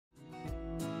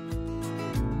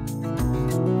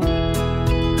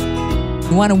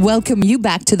We want to welcome you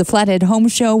back to the Flathead Home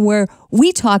Show, where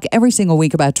we talk every single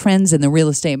week about trends in the real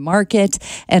estate market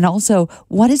and also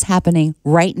what is happening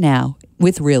right now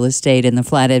with real estate in the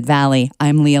Flathead Valley.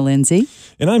 I'm Leah Lindsay.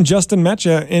 And I'm Justin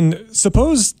Meccia. And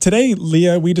suppose today,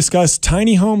 Leah, we discuss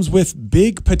tiny homes with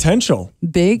big potential.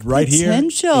 Big right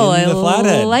potential. Here in the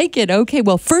Flathead. I like it. Okay,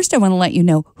 well, first I want to let you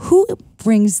know who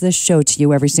brings this show to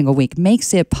you every single week,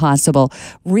 makes it possible.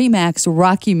 ReMax,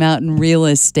 Rocky Mountain Real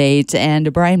Estate,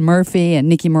 and Brian Murphy and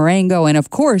Nikki Marengo, and of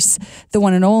course, the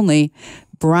one and only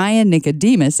Brian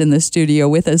Nicodemus in the studio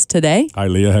with us today. Hi,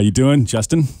 Leah. How you doing?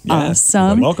 Justin? Yes.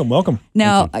 Awesome. Welcome.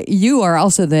 Now, you are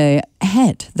also the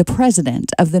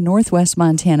president of the NuWest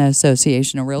Montana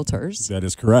Association of Realtors. That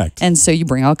is correct. And so you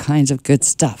bring all kinds of good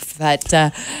stuff. But,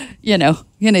 you're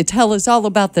going to tell us all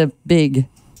about the big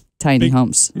tiny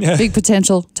homes. Yeah. Big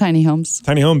potential, tiny homes.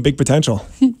 Tiny home, big potential.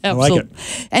 I like it.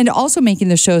 And also making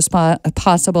the show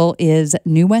possible is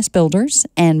NuWest Builders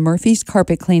and Murphy's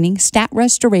Carpet Cleaning, Stat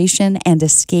Restoration, and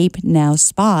Escape Now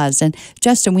Spas. And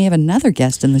Justin, we have another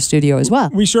guest in the studio as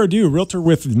well. We sure do. Realtor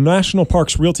with National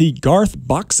Parks Realty, Garth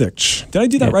Boksich. Did I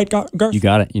do that right, Garth? You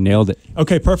got it. You nailed it.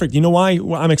 Okay, perfect. You know why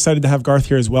I'm excited to have Garth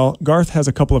here as well? Garth has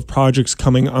a couple of projects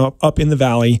coming up in the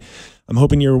Valley. I'm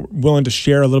hoping you're willing to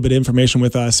share a little bit of information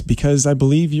with us because I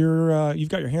believe you've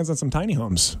got your hands on some tiny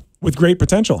homes with great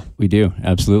potential. We do.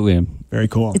 Absolutely. Very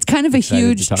cool. It's kind of a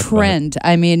huge trend.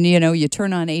 I mean, you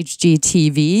turn on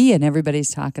HGTV and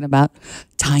everybody's talking about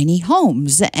tiny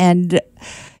homes. And,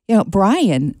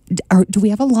 Brian, do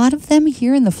we have a lot of them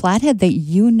here in the Flathead that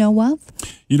you know of?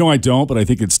 I don't, but I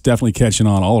think it's definitely catching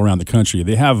on all around the country.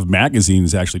 They have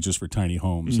magazines actually just for tiny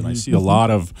homes, and I see a lot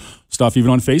of stuff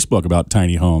even on Facebook about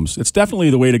tiny homes. It's definitely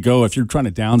the way to go if you're trying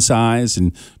to downsize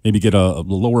and maybe get a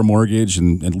lower mortgage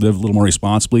and live a little more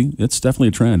responsibly. It's definitely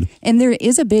a trend. And there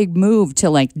is a big move to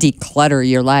declutter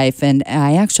your life. And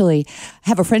I actually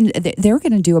have a friend, they're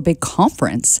going to do a big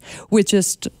conference with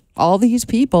just all these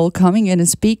people coming in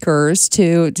as speakers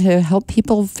to help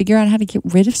people figure out how to get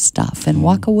rid of stuff and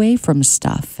walk away from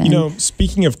stuff. And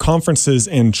speaking of conferences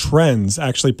and trends,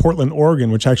 actually Portland, Oregon,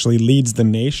 which actually leads the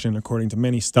nation according to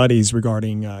many studies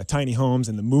regarding tiny homes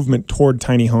and the movement toward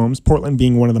tiny homes, Portland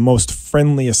being one of the most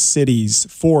friendliest cities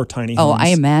for tiny homes. Oh, I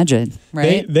imagine,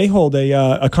 right? They hold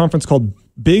a conference called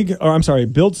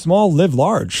Build Small, Live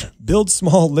Large. Build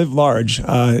Small, Live Large.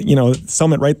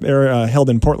 Summit right there held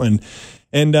in Portland.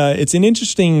 And it's an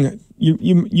interesting,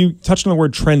 you touched on the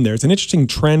word trend there. It's an interesting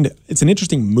trend. It's an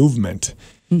interesting movement.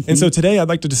 Mm-hmm. And so today I'd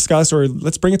like to discuss, or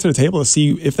let's bring it to the table to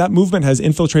see if that movement has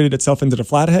infiltrated itself into the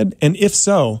Flathead. And if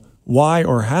so, why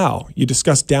or how? You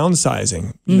discuss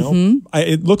downsizing.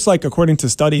 It looks like, according to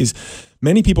studies,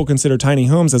 many people consider tiny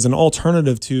homes as an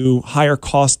alternative to higher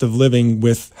cost of living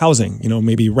with housing.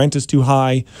 Maybe rent is too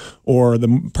high, or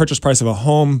the purchase price of a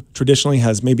home traditionally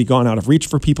has maybe gone out of reach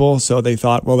for people. So they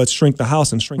thought, well, let's shrink the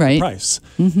house and shrink the price.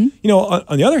 Mm-hmm.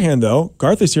 On the other hand, though,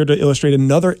 Garth is here to illustrate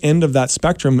another end of that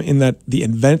spectrum in that the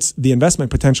investment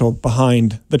potential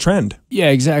behind the trend. Yeah,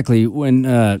 exactly. When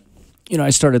I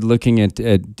started looking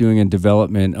at doing a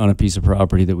development on a piece of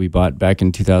property that we bought back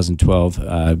in 2012.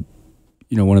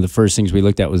 One of the first things we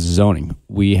looked at was zoning.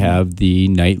 We have the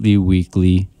nightly,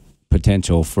 weekly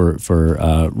potential for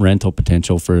rental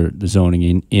potential for the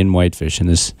zoning in Whitefish, and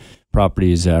this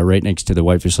property is right next to the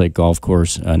Whitefish Lake Golf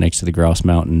Course, next to the Grouse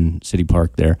Mountain City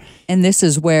Park there. And this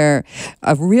is where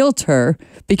a realtor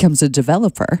becomes a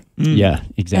developer. Yeah,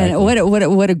 exactly. And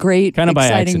what a great, kind of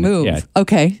exciting move. Yeah.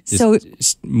 Okay, so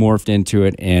morphed into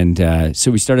it, and so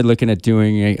we started looking at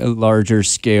doing a larger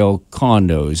scale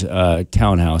condos,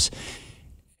 townhouse,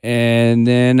 and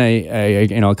then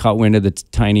I caught wind of the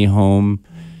tiny home.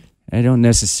 I don't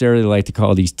necessarily like to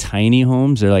call these tiny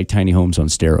homes; they're like tiny homes on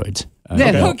steroids.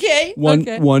 Okay.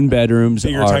 One bedrooms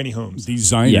bigger are tiny homes.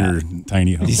 Designer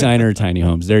tiny homes. Designer tiny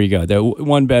homes. There you go. The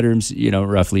one bedrooms,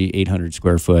 roughly 800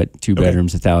 square foot. Two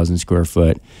bedrooms, 1,000 square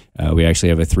foot. We actually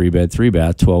have a 3-bed,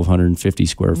 3-bath, 1,250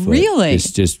 square foot. Really?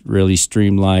 It's just really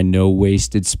streamlined, no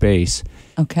wasted space.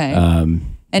 Okay.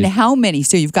 And how many?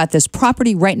 So you've got this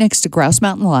property right next to Grouse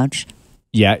Mountain Lodge.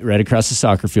 Yeah, right across the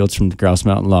soccer fields from the Grouse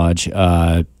Mountain Lodge.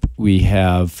 We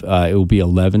have, it will be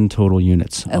 11 total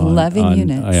units. 11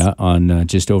 units. On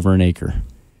just over an acre.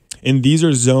 And these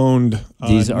are zoned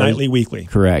nightly, weekly.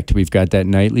 Correct. We've got that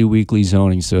nightly, weekly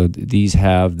zoning. So these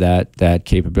have that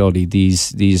capability.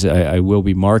 These I will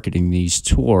be marketing these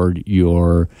toward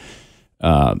your,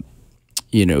 out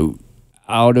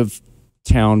of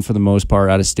town for the most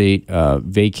part, out of state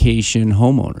vacation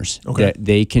homeowners that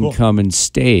they can come and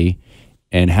stay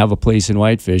and have a place in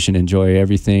Whitefish and enjoy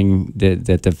everything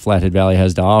that the Flathead Valley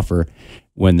has to offer.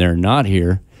 When they're not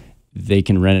here, they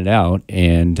can rent it out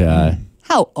and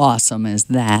How awesome is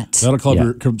that? That'll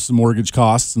cover some mortgage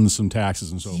costs and some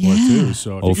taxes and so forth too.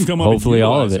 So if you can come up hopefully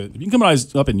all of it. If you can come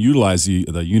up and utilize the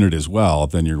unit as well,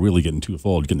 then you're really getting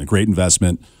twofold. You're getting a great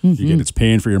investment. It's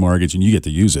paying for your mortgage, and you get to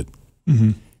use it.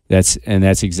 That's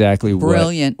exactly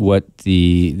brilliant. What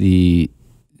the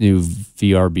new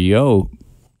VRBO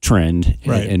trend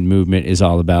and movement is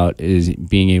all about, is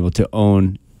being able to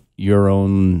own your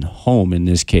own home in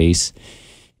this case,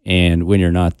 and when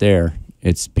you're not there,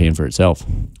 it's paying for itself.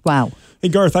 Wow. Hey,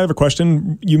 Garth, I have a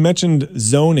question. You mentioned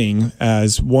zoning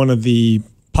as one of the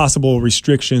possible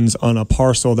restrictions on a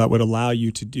parcel that would allow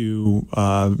you to do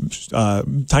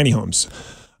tiny homes.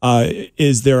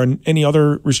 Is there any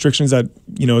other restrictions that,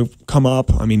 come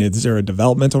up? I mean, is there a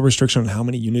developmental restriction on how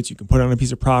many units you can put on a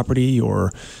piece of property, or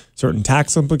certain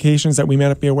tax implications that we may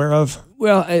not be aware of?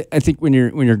 Well, I think when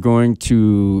you're going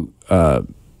to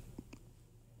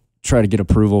try to get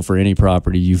approval for any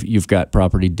property, you've got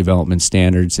property development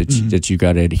standards that you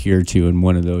got to adhere to, and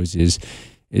one of those is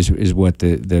what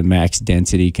the max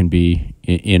density can be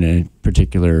in a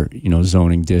particular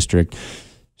zoning district.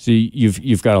 So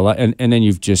you've got a lot, and then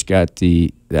you've just got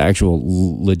the actual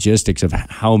logistics of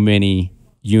how many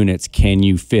units can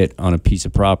you fit on a piece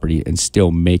of property and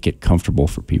still make it comfortable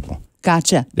for people.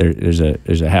 Gotcha. There's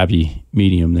a happy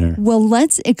medium there. Well,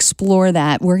 let's explore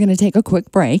that. We're going to take a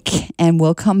quick break, and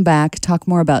we'll come back, talk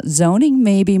more about zoning,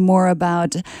 maybe more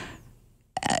about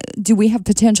do we have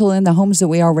potential in the homes that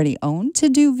we already own to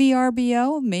do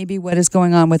VRBO? Maybe what is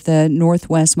going on with the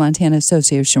Northwest Montana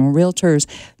Association of Realtors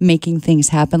making things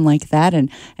happen like that,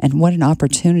 and what an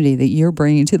opportunity that you're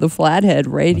bringing to the Flathead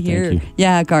right here. Thank you.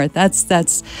 Yeah, Garth,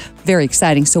 that's very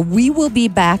exciting. So we will be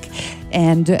back,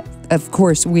 and of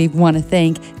course, we want to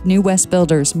thank NuWest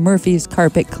Builders, Murphy's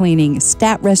Carpet Cleaning,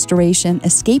 Stat Restoration,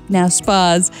 Escape Now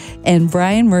Spas, and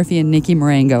Brian Murphy and Nikki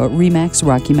Marengo at ReMax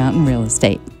Rocky Mountain Real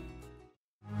Estate.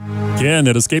 Ken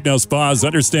at Escape Now Spas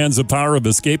understands the power of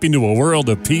escaping to a world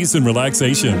of peace and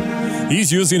relaxation.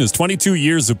 He's using his 22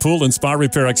 years of pool and spa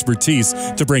repair expertise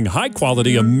to bring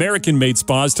high-quality American-made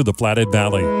spas to the Flathead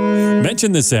Valley.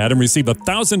 Mention this ad and receive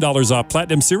 $1,000 off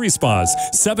Platinum Series spas,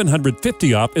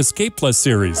 $750 off Escape Plus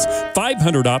Series,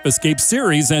 $500 off Escape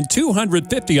Series, and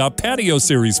 $250 off Patio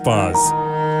Series spas.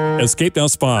 Escape Now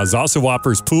Spas also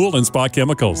offers pool and spa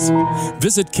chemicals.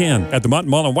 Visit Ken at the Mountain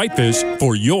Mall in Whitefish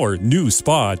for your new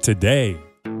spa today.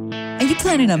 Are you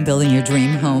planning on building your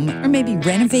dream home, or maybe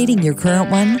renovating your current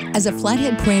one? As a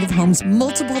Flathead Parade of Homes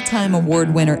multiple-time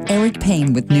award winner, Eric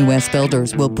Payne with NuWest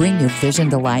Builders will bring your vision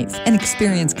to life. An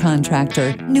experienced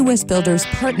contractor, NuWest Builders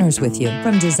partners with you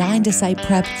from design to site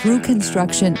prep through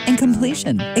construction and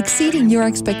completion, exceeding your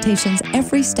expectations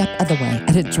every step of the way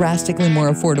at a drastically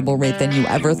more affordable rate than you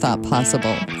ever thought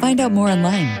possible. Find out more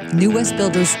online,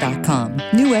 NuWestBuilders.com.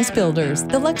 NuWest Builders,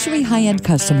 the luxury high-end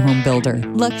custom home builder.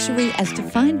 Luxury as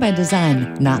defined by design,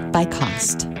 not by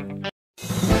cost.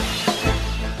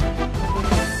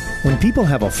 When people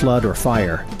have a flood or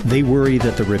fire, they worry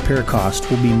that the repair cost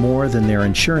will be more than their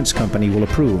insurance company will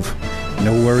approve.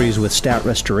 No worries with Stat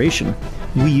Restoration.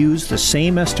 We use the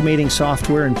same estimating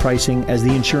software and pricing as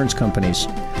the insurance companies.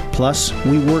 Plus,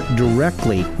 we work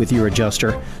directly with your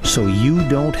adjuster so you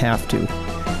don't have to.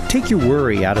 Take your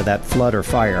worry out of that flood or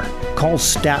fire. Call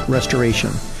Stat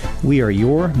Restoration. We are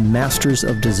your masters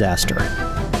of disaster.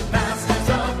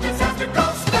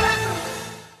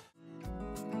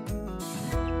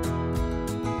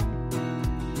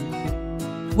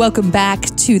 Welcome back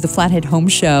to the Flathead Home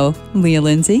Show. Leah,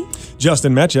 Lindsay.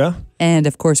 Justin Meccia. And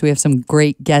of course, we have some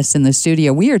great guests in the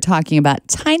studio. We are talking about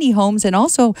tiny homes and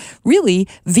also really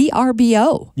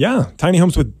VRBO. Yeah, tiny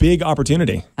homes with big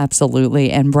opportunity.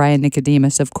 Absolutely. And Brian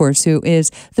Nicodemus, of course, who is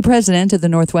the president of the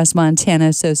Northwest Montana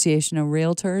Association of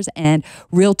Realtors and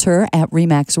realtor at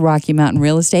ReMax Rocky Mountain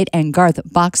Real Estate, and Garth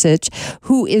Boksich,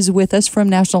 who is with us from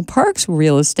National Parks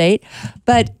Real Estate.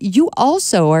 But you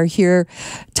also are here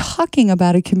talking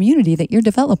about a community that you're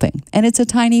developing, and it's a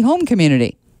tiny home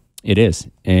community. It is.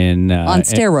 And on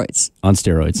steroids. On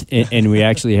steroids. And we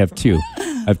actually have two.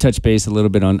 I've touched base a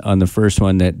little bit on the first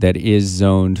one that is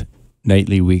zoned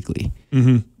nightly, weekly.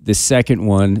 Mm-hmm. The second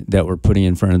one that we're putting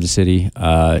in front of the city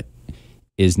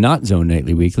is not zoned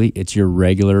nightly, weekly. It's your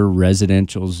regular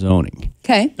residential zoning.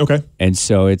 Okay. And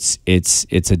so it's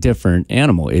a different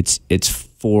animal. It's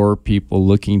for people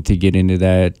looking to get into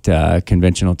that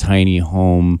conventional tiny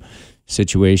home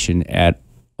situation at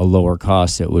a lower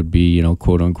cost that would be,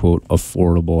 quote unquote,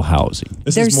 affordable housing.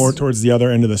 This is more towards the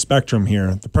other end of the spectrum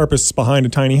here. The purpose behind a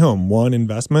tiny home: one,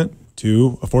 investment;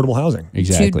 two, affordable housing.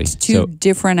 Exactly. Two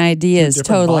different ideas, two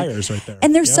different totally. buyers right there.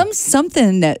 And there's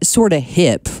something that sort of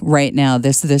hip right now.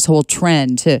 This whole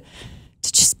trend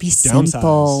to just be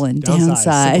simple and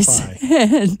downsize.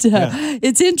 And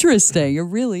it's interesting. It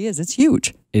really is. It's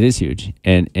huge. It is huge,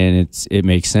 and it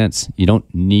makes sense. You don't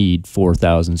need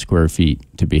 4,000 square feet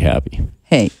to be happy.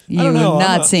 Hey, you have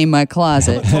not seen my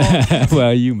closet.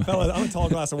 Well, you might. I'm a tall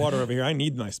glass of water over here. I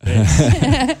need my space.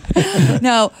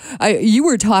 Now, you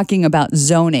were talking about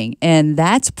zoning, and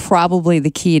that's probably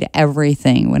the key to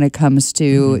everything when it comes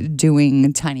to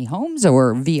doing tiny homes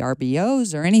or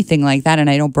VRBOs or anything like that. And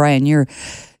I know, Brian, you're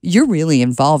really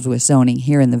involved with zoning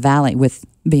here in the Valley with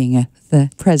being the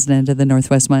president of the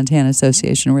Northwest Montana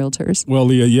Association of Realtors. Well,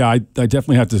 Leah, yeah, I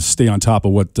definitely have to stay on top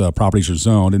of what properties are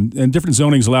zoned. And different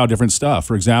zonings allow different stuff.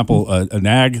 For example, an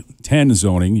Ag 10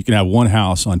 zoning, you can have one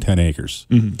house on 10 acres.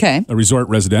 Okay. A resort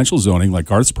residential zoning, like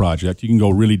Garth's project, you can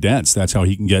go really dense. That's how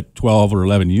he can get 12 or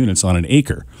 11 units on an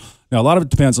acre. Now, a lot of it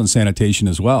depends on sanitation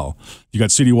as well. You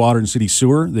got city water and city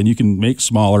sewer, then you can make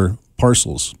smaller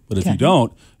parcels. But if you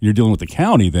don't, you're dealing with the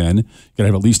county then, you got to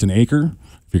have at least an acre.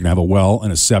 If you're going to have a well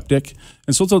and a septic.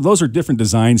 And so those are different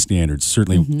design standards,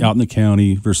 certainly out in the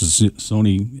county versus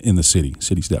zoning in the city.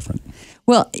 City's different.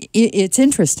 Well, it's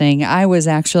interesting. I was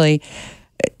actually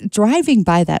driving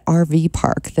by that RV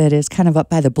park that is kind of up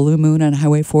by the Blue Moon on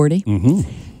Highway 40.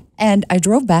 And I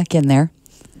drove back in there,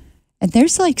 and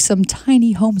there's like some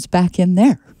tiny homes back in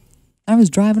there. I was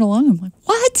driving along. I'm like,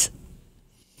 what?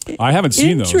 I haven't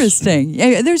seen those. Interesting.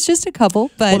 Yeah, there's just a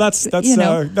couple, but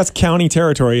that's county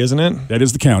territory, isn't it? That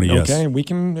is the county, yes. Okay, we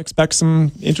can expect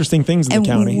some interesting things in the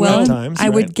county at times. I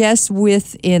would guess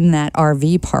within that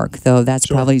RV park, though, that's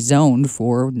probably zoned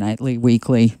for nightly,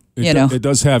 weekly. It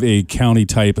does have a county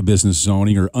type of business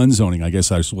zoning or unzoning, I guess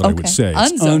that's what I would say.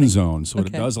 It's unzoned, so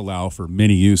it does allow for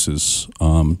many uses.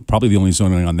 Probably the only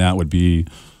zoning on that would be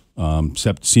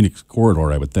scenic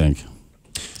corridor, I would think.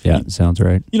 Yeah, sounds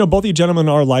right. Both of you gentlemen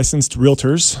are licensed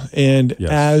realtors, and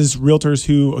as realtors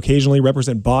who occasionally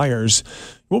represent buyers,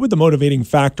 what would the motivating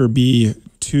factor be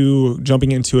to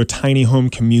jumping into a tiny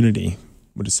home community?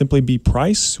 Would it simply be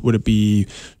price? Would it be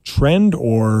trend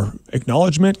or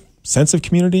acknowledgement, sense of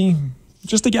community?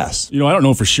 Just a guess. I don't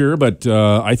know for sure, but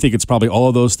I think it's probably all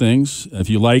of those things. If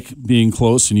you like being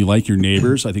close and you like your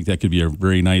neighbors, I think that could be a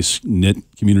very nice knit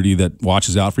community that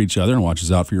watches out for each other and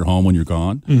watches out for your home when you're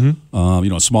gone.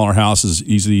 A smaller house is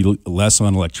easily less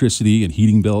on electricity and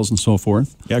heating bills and so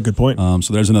forth. Yeah, good point.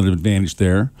 So there's another advantage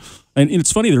there. And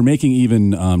it's funny, they're making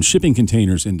even shipping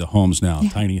containers into homes now,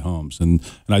 tiny homes. And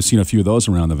I've seen a few of those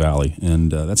around the Valley,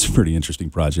 and that's a pretty interesting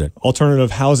project.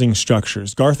 Alternative housing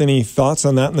structures. Garth, any thoughts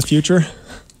on that in the future?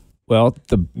 Well,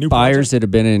 the buyers that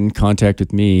have been in contact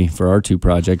with me for our two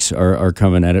projects are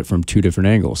coming at it from two different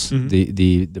angles.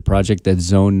 The project that's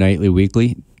zoned nightly,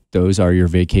 weekly, those are your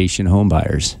vacation home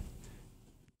buyers.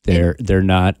 They're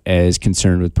not as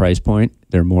concerned with price point.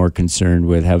 They're more concerned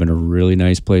with having a really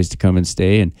nice place to come and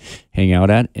stay and hang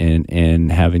out at,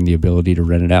 and having the ability to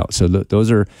rent it out. So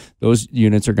those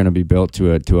units are going to be built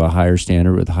to a higher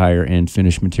standard with higher end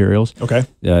finished materials. Okay.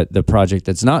 The project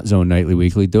that's not zoned nightly,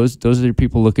 weekly, those are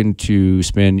people looking to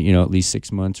spend at least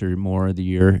 6 months or more of the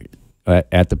year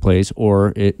at the place,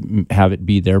 or have it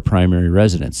be their primary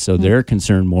residence. So they're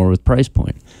concerned more with price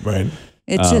point. Right.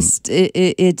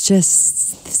 It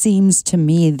just seems to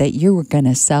me that you're going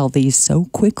to sell these so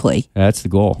quickly. That's the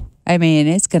goal. I mean,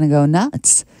 it's going to go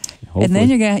nuts. Hopefully. And then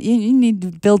you need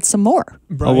to build some more.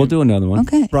 Brian, we'll do another one.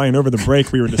 Okay. Brian, over the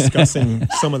break, we were discussing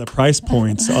some of the price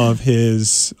points of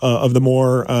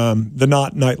the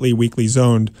not nightly, weekly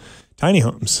zoned tiny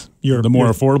homes. The more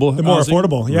affordable. The more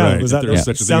affordable. Yeah. Right. Was that there's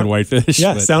such a thing in whitefish?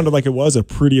 Yeah, it sounded like it was a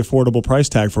pretty affordable price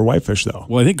tag for whitefish, though.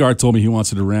 Well, I think Garth told me he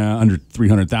wants it around under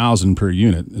 $300,000 per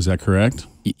unit. Is that correct?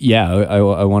 Yeah,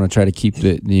 I want to try to keep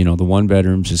the one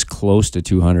bedrooms as close to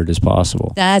 200 as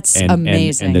possible. That's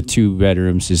amazing. And the two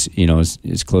bedrooms is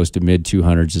as close to mid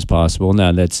 200s as possible.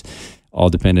 Now that's all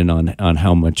dependent on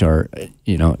how much our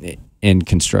end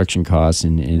construction costs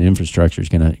and infrastructure is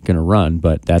gonna run,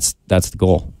 but that's the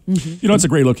goal. It's a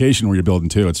great location where you're building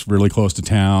too. It's really close to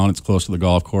town. It's close to the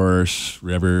golf course,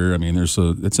 river. I mean, it's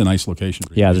a nice location.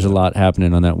 Yeah, there's a lot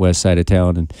happening on that west side of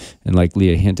town, and like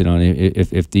Leah hinted on,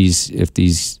 if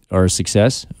these are a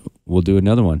success, we'll do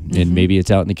another one, and maybe it's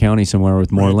out in the county somewhere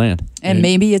with more land, and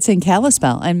maybe it's in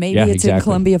Kalispell, and maybe it's in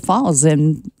Columbia Falls,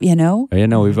 and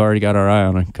we've already got our eye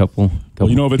on a couple.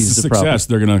 If it's a success,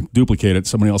 they're going to duplicate it.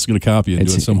 Somebody else is going to copy it and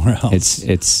do it somewhere else.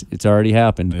 It's already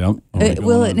happened. Yep.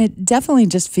 And it definitely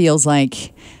just feels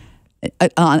like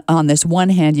on this one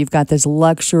hand, you've got this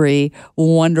luxury,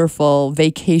 wonderful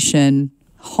vacation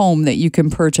home that you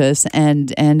can purchase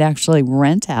and actually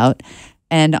rent out.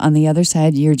 And on the other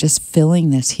side, you're just filling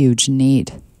this huge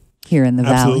need. here in the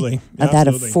Absolutely. valley. That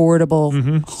affordable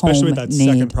home especially with that need.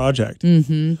 second project.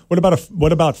 What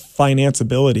about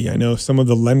financeability? I know some of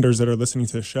the lenders that are listening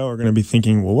to the show are going to be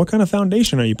thinking, well, what kind of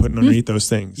foundation are you putting underneath those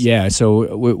things? Yeah,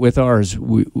 so with ours,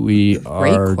 we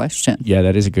are. Great question. Yeah,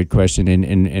 that is a good question,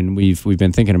 and we've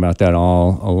been thinking about that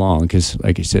all along because,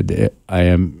 like I said, I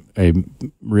am a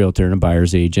realtor and a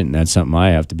buyer's agent, and that's something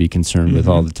I have to be concerned with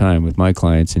all the time with my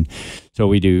clients. And so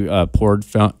we do poured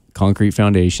concrete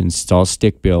foundations. It's all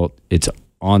stick built. It's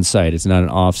on site. It's not an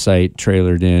off site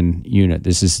trailered in unit.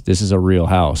 This is a real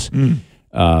house.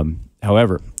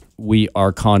 However, we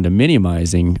are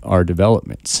condominiumizing our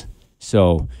developments.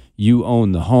 So you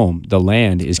own the home. The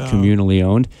land is communally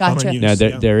owned. Gotcha. Now,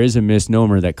 there is a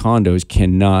misnomer that condos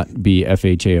cannot be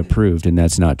FHA approved, and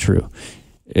that's not true.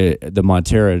 The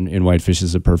Montera in Whitefish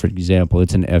is a perfect example.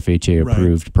 It's an FHA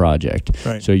approved project.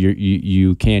 Right. So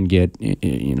you can get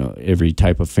every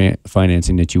type of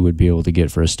financing that you would be able to get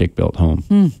for a stick built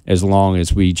home, as long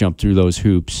as we jump through those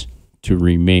hoops to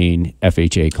remain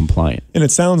FHA compliant. And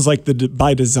it sounds like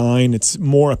by design, it's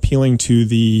more appealing to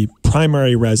the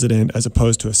primary resident as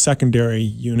opposed to a secondary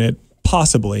unit,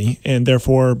 possibly, and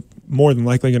therefore more than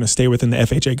likely going to stay within the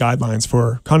FHA guidelines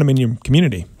for condominium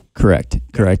community. Correct.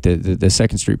 The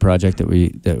Second Street project that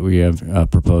we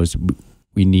have proposed,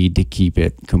 we need to keep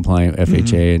it compliant with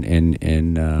FHA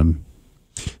and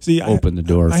open the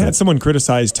door. I had someone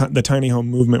criticize the tiny home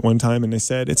movement one time, and they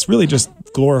said it's really just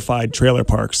glorified trailer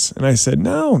parks. And I said,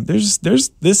 no, there's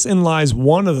this in lies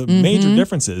one of the major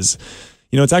differences.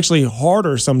 It's actually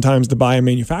harder sometimes to buy a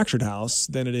manufactured house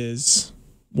than it is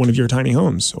one of your tiny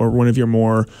homes or one of your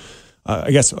more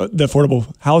the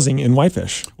affordable housing in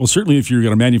Whitefish. Well, certainly if you've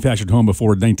got a manufactured home before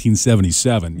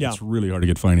 1977, it's really hard to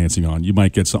get financing on. You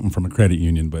might get something from a credit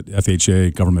union, but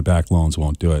FHA, government-backed loans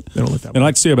won't do it. They don't look that way. And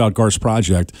I'd say about Garth's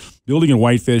project, building in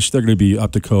Whitefish, they're going to be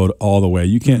up to code all the way.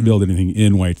 You can't build anything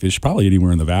in Whitefish, probably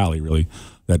anywhere in the valley, really,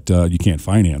 that you can't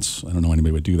finance. I don't know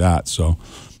anybody would do that, so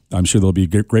I'm sure there'll be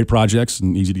great projects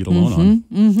and easy to get a loan on.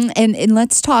 And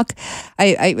let's talk.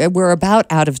 We're about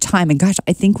out of time, and gosh,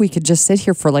 I think we could just sit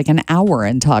here for like an hour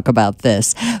and talk about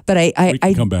this. But we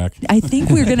can come back. I think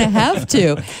we're going to have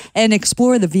to and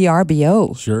explore the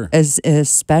VRBO. Sure.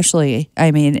 Especially,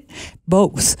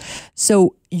 both.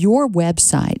 So your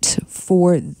website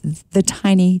for the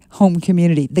tiny home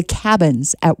community, the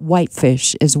cabins at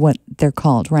Whitefish, is what they're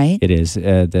called, right? It is.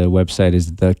 The website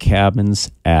is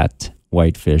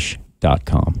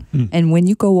thecabins@whitefish.com. And when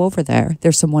you go over there,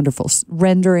 there's some wonderful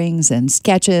renderings and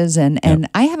sketches, and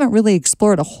I haven't really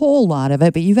explored a whole lot of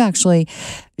it, but you've actually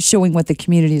showing what the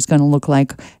community is going to look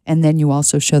like, and then you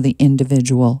also show the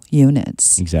individual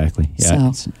units. Exactly.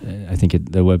 Yeah. So, I think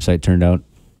the website turned out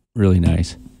really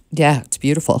nice. Yeah, it's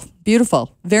beautiful.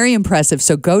 Beautiful. Very impressive.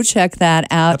 So go check that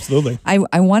out. Absolutely.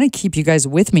 I want to keep you guys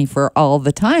with me for all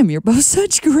the time. You're both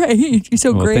such great. You're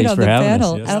so great on the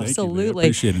panel. Yes, absolutely.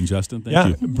 Appreciate it, Justin.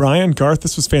 Thank you. Brian, Garth,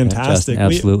 this was fantastic. Justin,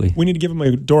 absolutely. We need to give him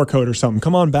a door code or something.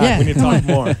 Come on back. Yeah. We need to talk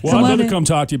more. Well, I'd love to come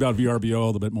talk to you about VRBO a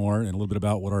little bit more and a little bit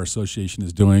about what our association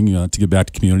is doing to give back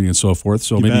to community and so forth.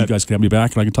 So maybe you guys can have me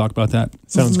back and I can talk about that.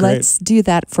 Sounds great. Let's do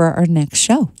that for our next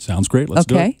show. Sounds great. Let's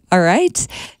do it. All right.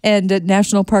 And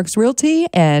National Parks Realty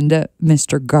and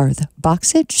Mr. Garth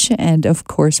Boksich, and of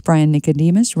course Brian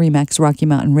Nicodemus, ReMax Rocky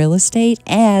Mountain Real Estate,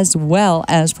 as well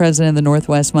as president of the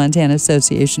Northwest Montana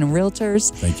Association of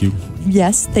Realtors. Thank you.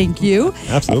 Yes, thank you.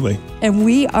 Absolutely. And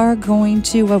we are going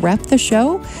to wrap the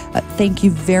show. Thank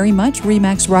you very much,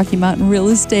 ReMax Rocky Mountain Real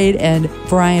Estate and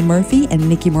Brian Murphy and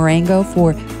Nikki Marengo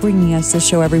for bringing us the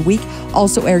show every week.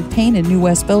 Also Eric Payne and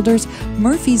NuWest Builders,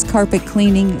 Murphy's Carpet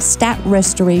Cleaning, Stat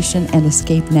Restoration, and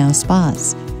Escape Now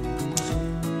Spas.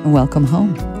 And welcome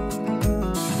home.